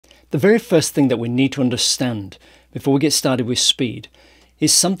The very first thing that we need to understand before we get started with Speed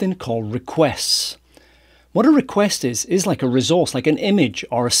is something called requests. What a request is like a resource, like an image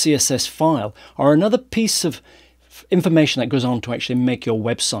or a CSS file or another piece of information that goes on to actually make your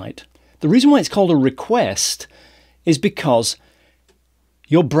website. The reason why it's called a request is because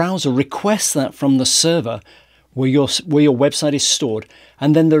your browser requests that from the server where your website is stored,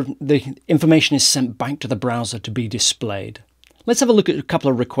 and then the information is sent back to the browser to be displayed. Let's have a look at a couple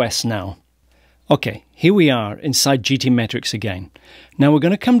of requests now. Okay, here we are inside gtmetrix again. Now we're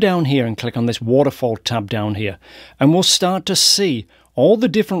going to come down here and click on this waterfall tab down here, and we'll start to see all the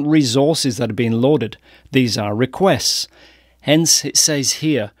different resources that are being loaded. These are requests. Hence it says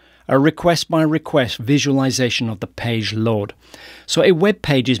here, a request by request visualization of the page load. So a web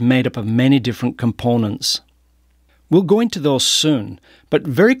page is made up of many different components. We'll go into those soon, but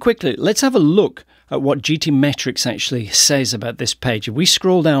very quickly, let's have a look at what gtmetrix actually says about this page. If we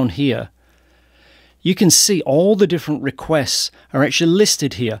scroll down here, you can see all the different requests are actually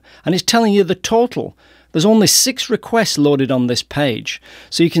listed here, and it's telling you the total. There's only 6 requests loaded on this page,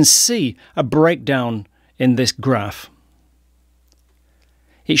 so you can see a breakdown in this graph.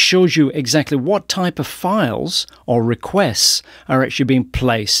 It shows you exactly what type of files or requests are actually being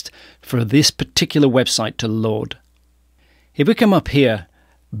placed for this particular website to load. If we come up here,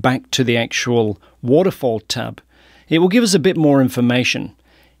 back to the actual waterfall tab, it will give us a bit more information.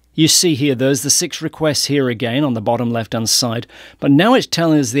 You see here, there's the 6 requests here again on the bottom left-hand side, but now it's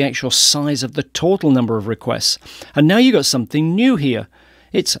telling us the actual size of the total number of requests. And now you've got something new here.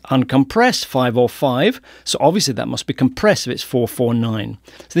 It's uncompressed 505, so obviously that must be compressed if it's 449.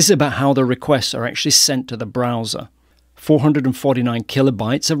 So this is about how the requests are actually sent to the browser. 449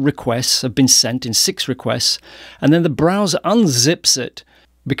 kilobytes of requests have been sent in 6 requests, and then the browser unzips it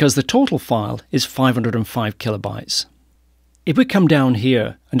because the total file is 505 kilobytes. If we come down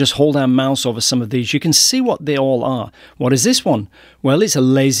here and just hold our mouse over some of these, you can see what they all are. What is this one? Well, it's a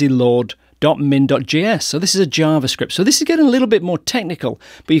lazyload.min.js. So this is a JavaScript. So this is getting a little bit more technical,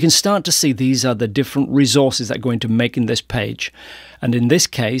 but you can start to see these are the different resources that go into making this page. And in this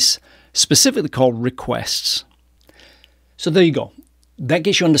case, specifically called requests. So there you go. That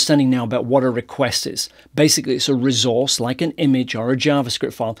gets you understanding now about what a request is. Basically, it's a resource like an image or a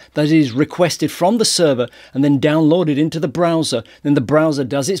JavaScript file that is requested from the server and then downloaded into the browser. Then the browser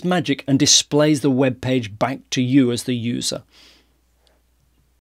does its magic and displays the web page back to you as the user.